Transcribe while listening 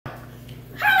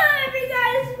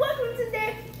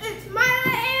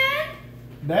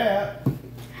Dad.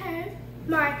 Hey,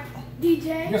 my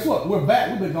DJ. Guess what? We're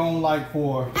back. We've been gone like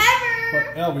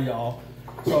forever, y'all.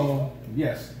 So,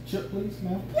 yes. Chip, please,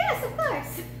 ma'am. Yes, of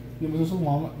course. Give me just a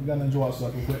moment. We gotta enjoy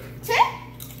ourselves real quick. Chip,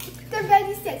 the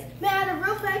veggie sticks made out of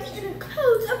real veggie and a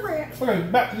coat of ranch. Okay,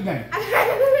 back to the game.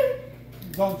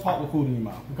 Don't talk with food in your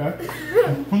mouth, okay?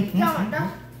 No,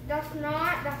 that's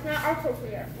not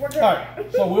appropriate. We're good. All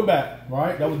right, so we're back,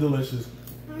 right? That was delicious.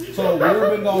 So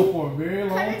we've been gone for a very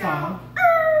long time.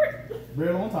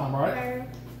 Very long time, right?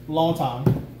 Long time.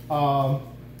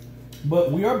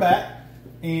 But we are back,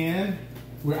 and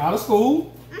we're out of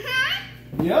school.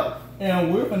 Yep.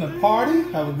 And we're gonna party,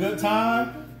 have a good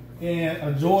time, and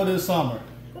enjoy this summer.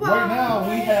 Right now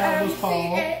we have what's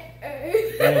called.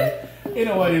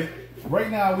 Anyways, right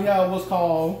now we have what's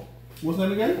called. What's the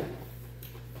name again?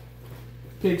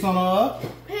 Pigs on the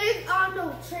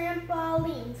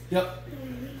Trampolines. Yep.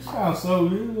 Sounds so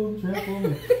little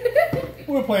trampoline.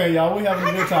 We're playing, y'all. We're having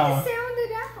a good time. I sound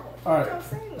it out. All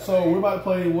right. So we're about to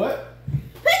play what?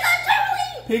 Pigs on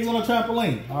Trampoline. Pigs on a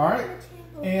trampoline. All right.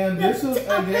 And this is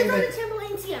a game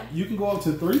that you can go up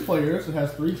to 3 players. It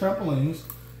has 3 trampolines.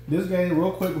 This game,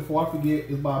 real quick before I forget,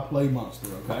 is by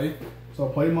Playmonster. Okay. So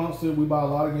Playmonster, we buy a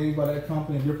lot of games by that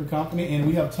company, a different company, and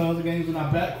we have tons of games in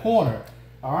our back corner.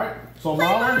 All right. So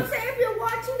Myla, if you're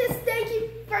watching this, thank you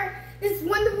for this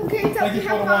wonderful game. Thank you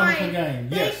for the wonderful game.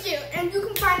 Yes. Thank you. And you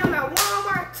can find them at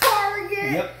Walmart,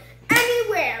 Target, yep.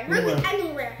 Anywhere. Really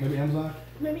anywhere. Maybe Amazon.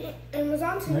 Maybe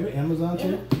Amazon too. Maybe Amazon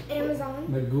too. Amazon.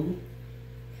 Maybe Google.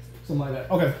 Something like that.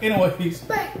 Okay. Anyways.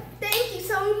 But thank you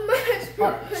so much.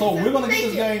 All right. So we're gonna get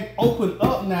this game opened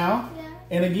up now. Yeah.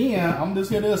 And again, I'm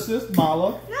just here to assist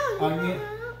Myla. No, you're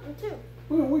too.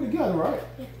 We're together, right?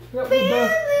 Yeah. Yep, we're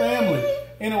best family.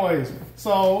 Anyways,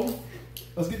 so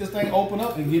let's get this thing open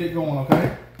up and get it going,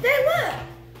 okay? Then look.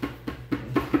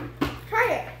 Try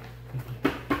it.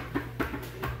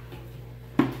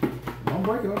 Don't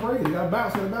break it, don't break it. You gotta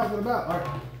bounce, All right.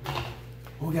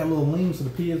 Oh, we got a little lean so the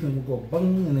pigs and we'll go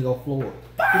boom and they go forward.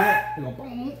 Yeah, they go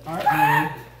boom. All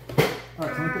right, so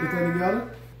let me put this thing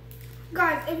together.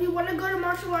 Guys, if you want to go to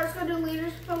martial arts, go to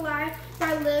Leaders for Life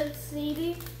by Liv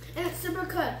CD. And it's super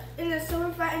good. And it's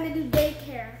super fun and they do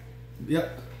daycare.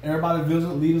 Yep. Everybody visit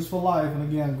Leaders for Life. And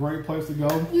again, great place to go.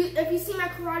 If you see my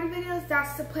karate videos,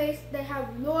 that's the place. They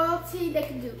have loyalty. They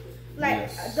can do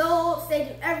adults. They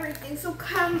do everything. So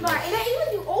come by. And they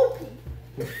even do old people.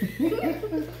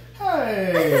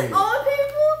 Hey. Old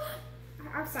people?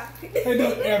 I'm sorry. They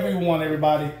do everyone,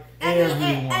 everybody. Everyone.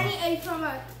 Any age from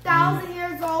 1,000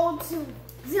 years old to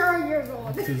 0 years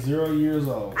old. To 0 years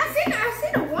old. I've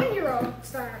seen a 1-year-old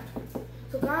start.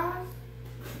 So guys,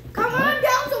 come on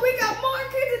down so we got more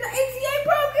kids in the ATA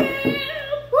program.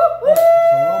 Woo woo.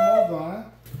 So almost done.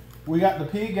 We got the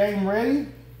pig game ready.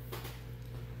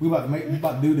 We about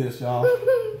to do this, y'all.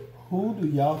 Who do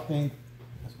y'all think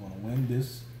is gonna win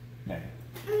this game?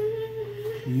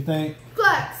 Do you think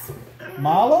Flex?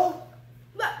 Myla?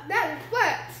 That is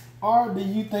Flex. Or do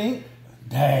you think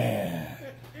Dad?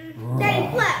 Daddy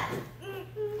Flex.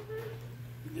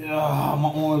 Yeah, my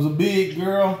arms are big,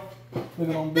 girl. Look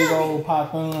at them big old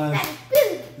pythons.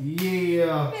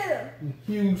 Yeah.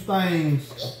 Huge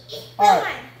things.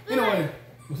 Alright. Anyway,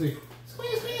 let's see.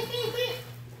 Squeeze.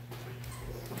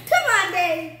 Come on,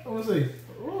 Daddy. Let's see.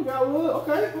 Oh, we got a little.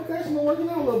 Okay, so we're working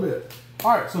out a little bit.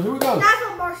 Alright, so here we go. That's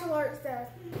what martial arts does.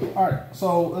 Alright,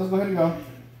 so let's go ahead and go.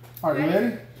 Alright, you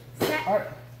ready? Set. Alright.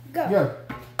 Go.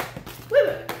 Wait a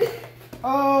minute.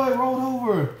 Oh, it rolled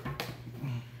over.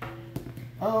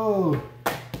 Oh.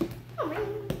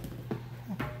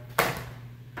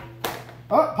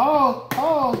 Oh,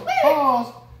 pause.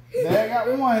 Dad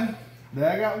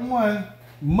got one.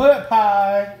 Mud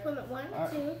pie. 1,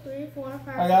 2, 3, 4,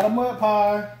 5. I got a mud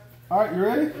pie. All right, you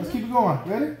ready? Let's keep it going.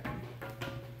 Ready?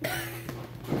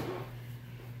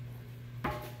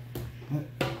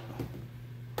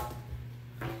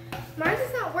 Mine's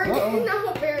just not working. It's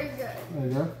not very good. There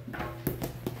you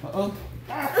go.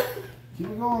 Keep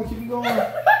it going. Keep it going.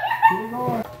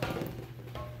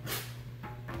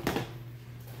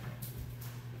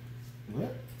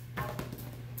 What?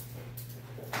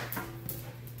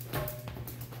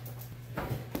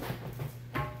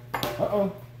 Uh-oh.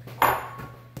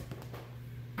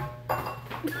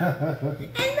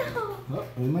 Oh,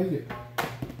 we make it.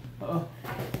 Uh-oh.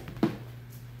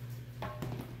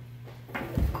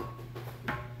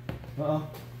 Uh-oh.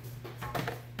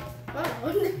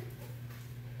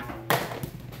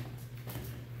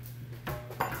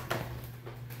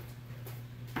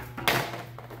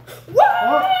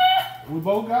 Oh, we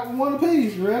both got one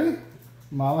apiece. You ready?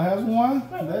 Myla has one.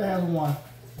 Dad has one.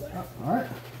 All right.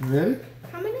 You ready?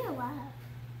 How many are left?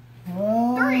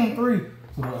 Three.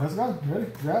 So let's go. Ready?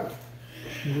 Grab it.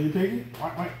 You ready, Piggy?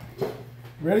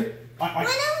 Ready? All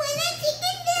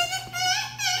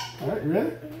right, you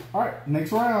ready? All right,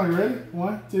 next round. You ready?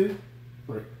 1, 2,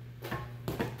 3.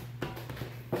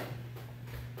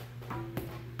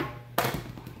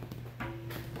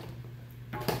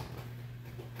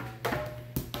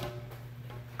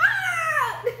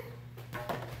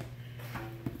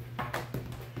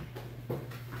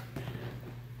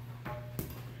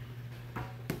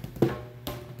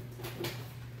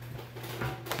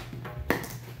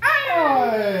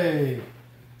 Hey,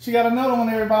 she got another one,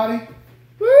 everybody.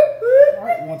 All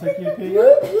right, you want to take your pig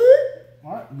out?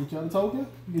 All right, get your other token.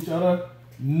 Get your other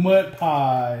mud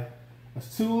pie.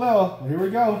 That's 2 left. Well, here we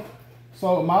go.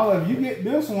 So, Myla, if you get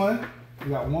this one, you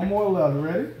got 1 more left. You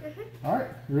ready? All right,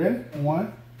 you ready?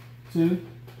 1, 2,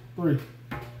 3.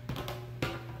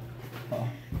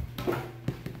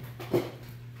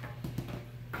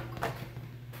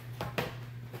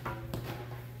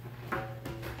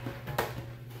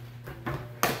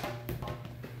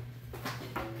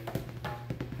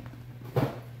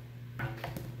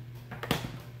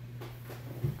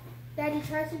 Daddy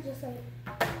tries to just like.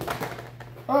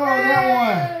 Oh, that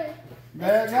one.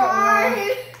 That got one.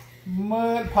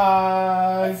 Mud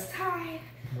pies. It's tied.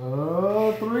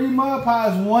 Oh, 3 mud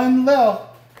pies, 1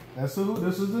 left. This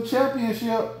is the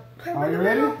championship. Are you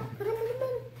ready? Put them in the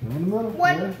middle. In the middle.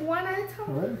 One Ready? at a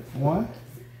time. Ready? 1,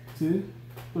 2,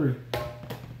 3.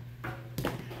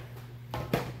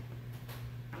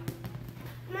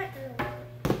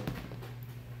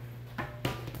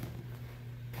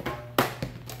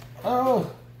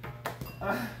 Oh.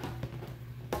 Oh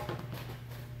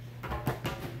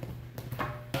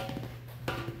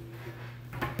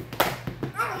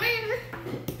man.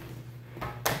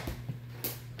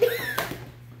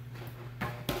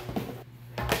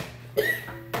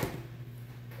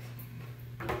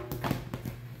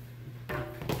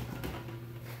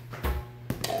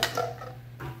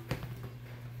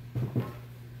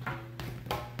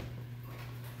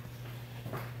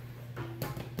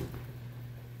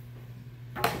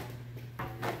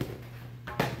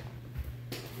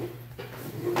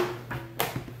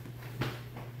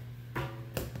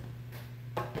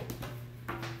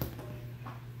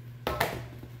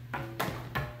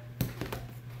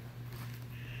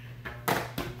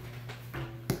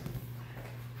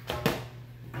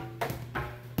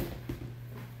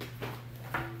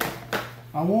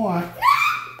 I won.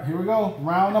 Here we go.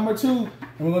 Round number 2. And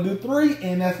we're going to do 3,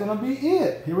 and that's going to be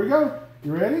it. Here we go.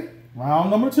 You ready? Round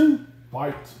number 2.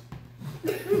 Fight.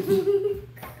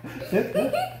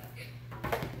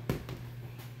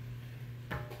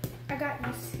 I got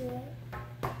this here.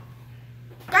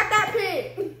 Got that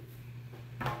pig.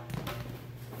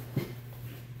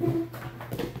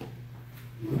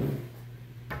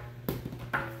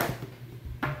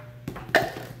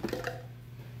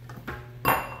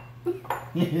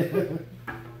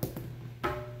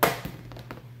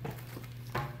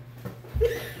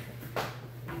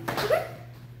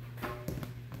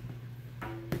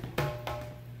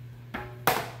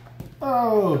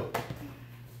 Oh.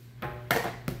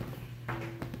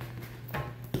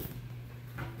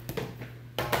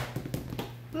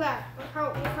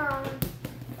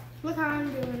 Look how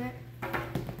I'm doing it.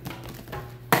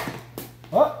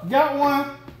 Oh, got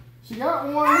one. She got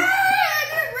one. I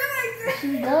didn't realize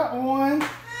She got one.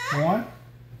 1,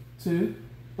 2,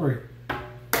 3.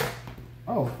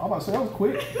 Oh, I'm about to say that was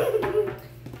quick.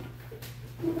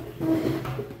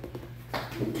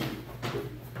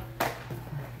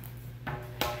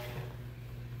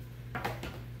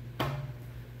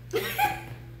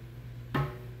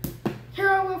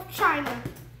 Hero of China.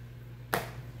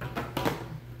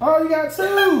 Oh, you got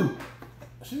 2.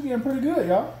 She's getting pretty good,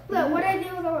 y'all. Look, what I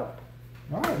did was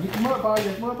all right, get your mud pie.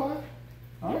 Get your mud pie.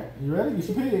 All right, you ready? Get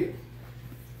your pig.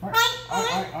 All right, all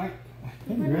right.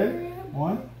 You ready?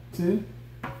 1, 2.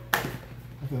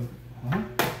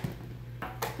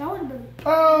 That would have been.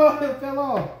 Oh, it fell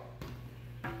off.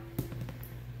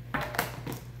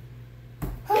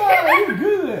 Oh, you're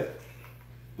good.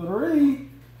 3.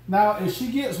 Now, if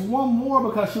she gets 1 more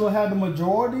because she'll have the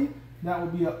majority, that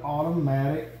would be an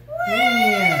automatic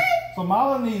win. So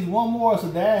Myla needs 1 more, so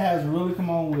Dad has to really come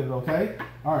on with it, okay?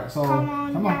 All right, so come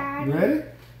on. Dad. You ready?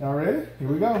 Y'all ready? Here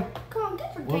we go. Come on,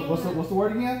 get your What's the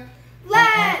word again?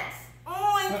 Let's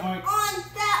on the orange.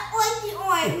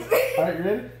 All right, you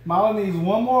ready? Myla needs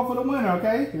 1 more for the winner,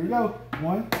 okay? Here we go.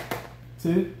 1,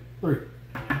 2, 3.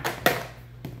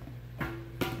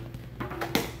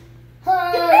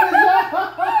 Hey,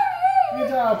 good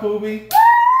job, Poopy.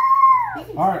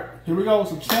 All right, here we go.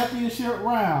 It's a championship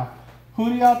round. Who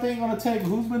do y'all think gonna take it?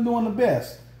 Who's been doing the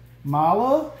best?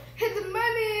 Myla Hit the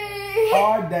money.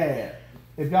 or Dad.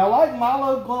 If y'all like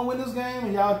Myla going to win this game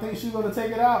and y'all think she's going to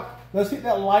take it out, let's hit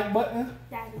that like button.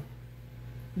 Daddy.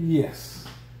 Yes.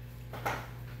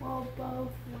 Well,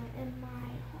 both went in my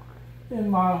heart. In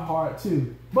my heart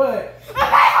too. But my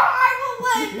heart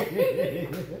will win.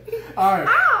 all right.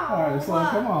 Ow. All right, so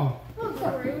come on.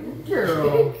 That's rude.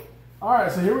 Girl. All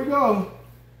right, so here we go.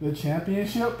 The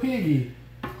championship piggy.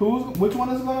 Which one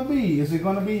is it going to be? Is it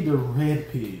going to be the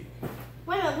red pig?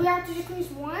 Wait a minute, we have to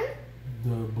introduce one? The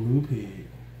blue pig.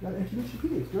 You got to introduce your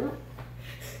pigs, girl.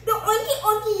 The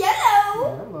unky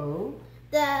yellow. Hello.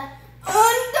 The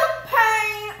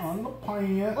underpants.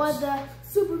 Underpants. Or the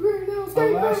super green nose. The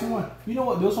last one. You know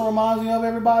what this one reminds me of,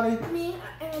 everybody? Me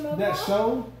and that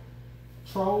show,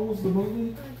 Trolls, the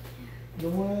movie. The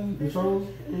one, the Trolls.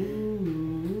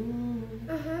 Ooh.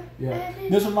 Yeah.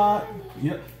 This reminds.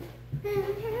 Yep.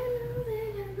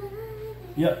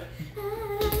 Yep.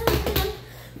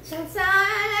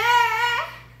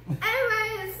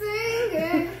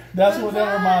 That's what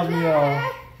that reminds me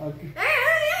of. Okay.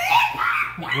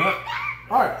 Yep.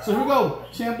 All right, so here we go.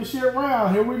 Championship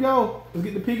round. Here we go. Let's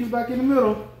get the piggies back in the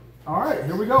middle. All right,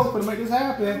 here we go. Gonna make this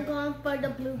happen. I'm going for the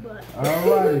blue butt. All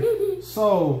right.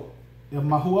 So, if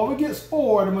whoever gets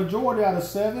 4, the majority out of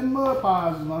 7 mud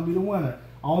pies is gonna be the winner.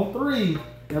 On 3,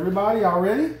 everybody, y'all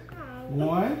ready?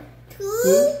 1,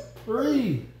 2,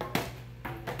 3.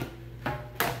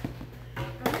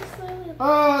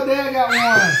 Oh, Dad got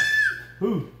 1.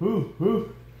 Who?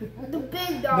 The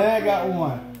big dog. Dad got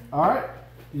 1. All right,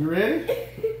 you ready?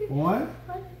 1,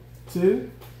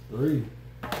 2, 3.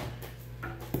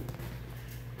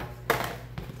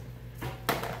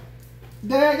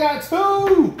 Dad got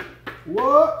 2.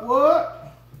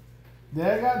 What?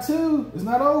 Dad got 2. It's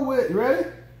not over with. You ready?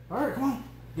 All right, come on.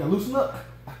 You gotta loosen up.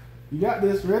 You got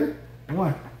this. Ready?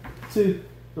 1, 2,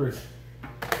 3.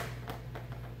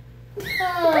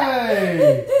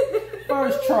 Hey!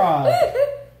 First try.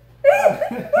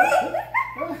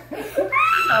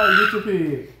 All right, get your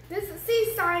pig. This is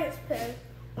see science pig.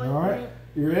 All right,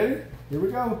 you ready? Here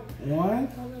we go. 1,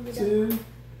 2,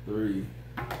 3.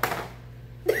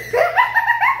 We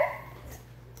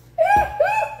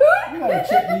gotta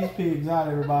check these pigs out,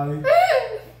 everybody.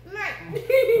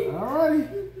 All righty,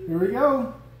 here we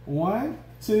go. 1,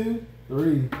 2,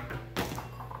 3.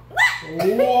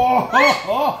 Whoa!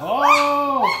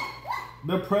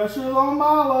 The pressure's on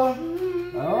Myla.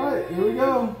 All right, here we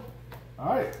go. All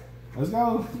right, let's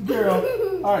go, girl.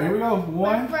 All right, here we go.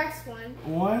 1,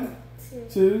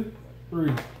 2,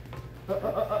 3.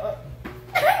 Nothing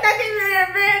really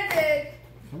advantage.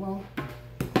 Come on.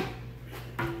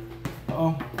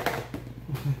 Uh-oh.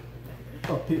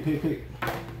 Oh, pig.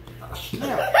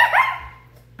 Snap.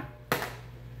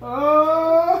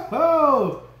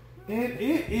 Oh! And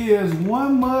it is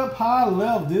 1 mud pie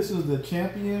left. This is the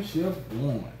championship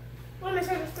one. What am I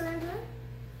supposed to do?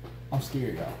 I'm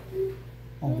scared, y'all.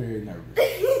 I'm very nervous.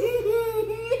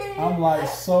 I'm like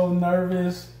so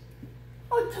nervous.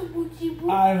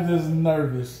 I'm just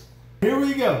nervous. Here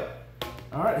we go.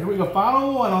 All right, here we go.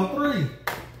 Final one on 3.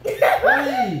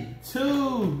 3,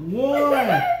 2,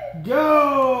 1,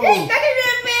 go!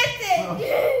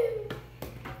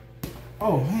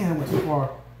 Oh man, I went too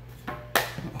far.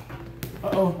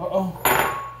 Uh-oh.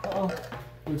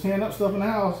 We're tearing up stuff in the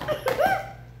house.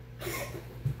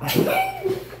 Winner!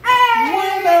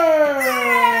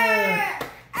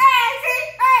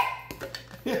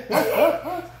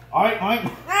 Oink.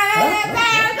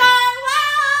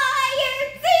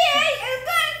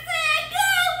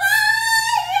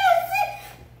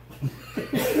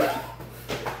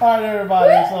 All right,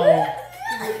 everybody. So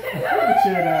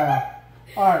cheer down.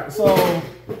 All right, so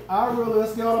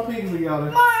let's get all the pigs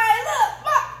together.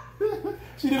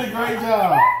 She did a great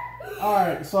job. All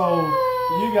right, so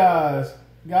you guys,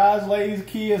 ladies,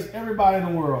 kids, everybody in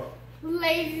the world.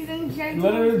 Ladies and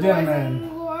gentlemen.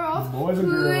 Boys and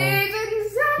girls. Ladies and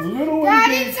gentlemen. Little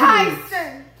and big kids.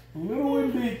 Little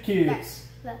and big kids.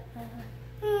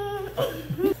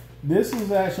 This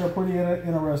is actually a pretty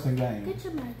interesting game.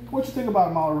 What you think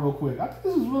about Myla real quick? I think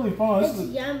this is really fun. It's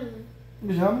yummy.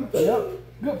 It's yummy? Yep.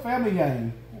 Good family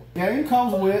game. Game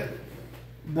comes with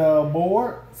the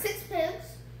board. 6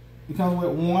 pigs. It comes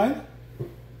with 1,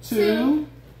 2,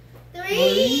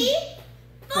 3,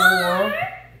 4,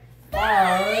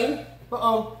 5.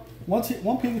 Uh-oh. One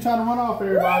pig trying to run off,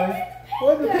 everybody.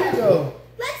 Where'd the pig go?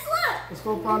 Let's look. Let's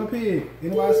go find the pig.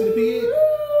 Anybody see the pig?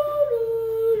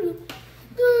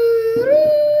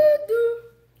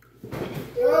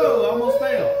 Oh, almost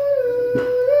fell.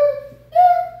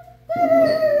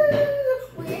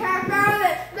 We have found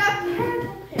it.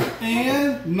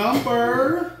 And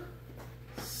number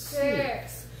 6.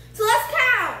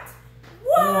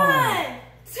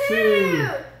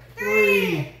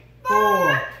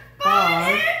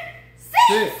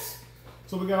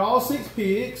 6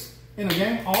 pigs. And the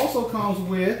game also comes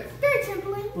with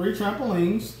 3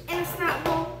 trampolines. And a snack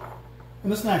bowl.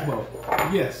 And a snack bowl.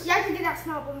 Yes. You have to get that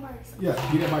snack bowl by yourself.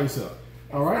 Yeah, get it by yourself.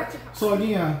 All right. So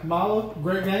again, Myla,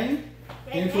 great game.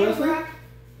 Interesting.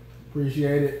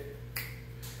 Appreciate it.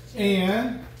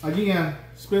 And again,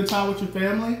 spend time with your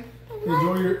family.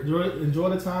 Enjoy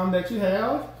the time that you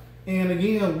have. And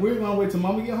again, we're gonna wait till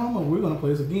Mama get home, and we're gonna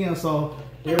play this again. So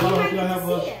everybody, hope y'all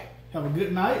have a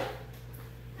good night.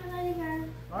 I love you guys.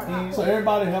 And so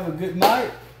everybody have a good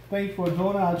night. Thank you for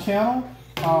joining our channel.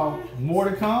 More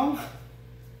to come.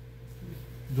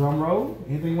 Drum roll.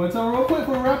 Anything you want to tell real quick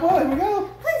before we wrap up? Here we go.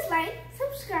 Please like,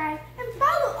 subscribe, and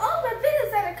follow all the videos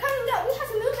that are coming up. We have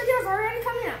some new videos already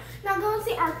coming out. Now go and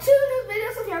see our 2 new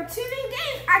videos. If you have 2 new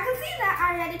games, I can see that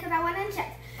already because I went and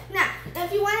checked. Now,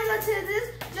 if you want to go to this,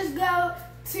 just go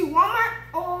to Walmart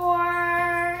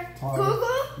or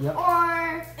Google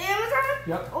or Amazon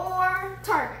or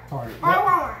Target or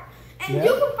Walmart. And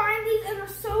you can find these, and they're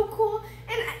so cool.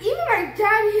 And even my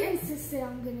daddy insisted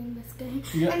on getting this game,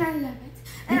 and I love it.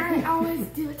 And I always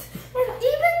do it. And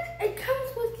even it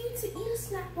comes with you to eat a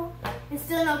snack bar. And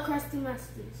still no crusty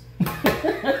musties.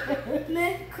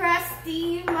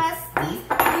 Crusty musties,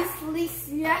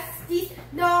 musties,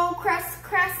 no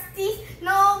crusties,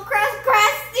 no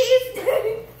crusties.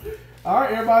 All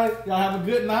right, everybody, y'all have a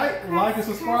good night. Like and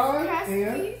subscribe,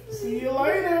 and see you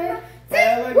later. Wait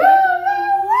a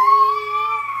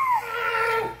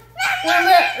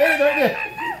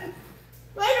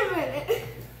minute.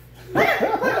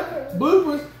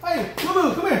 Bloopers. Hey,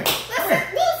 Lulu, come here. Listen,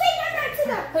 Lulu, say that back to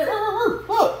them. Hey,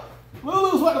 look.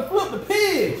 Lulu's about to flip the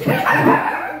pig.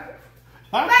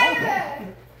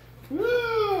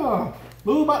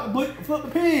 Lulu about to flip the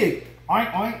pig. Oink,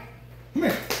 oink. Come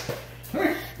here. Come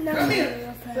here. No, come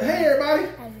here. Say hey, everybody.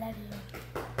 I love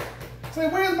you. Say,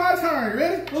 where's my turn?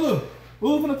 Ready?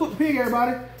 Lulu's gonna flip the pig,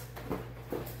 everybody.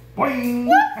 Boing. You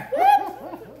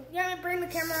want me to bring the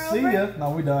camera over? See ya. No,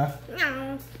 we done.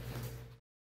 No.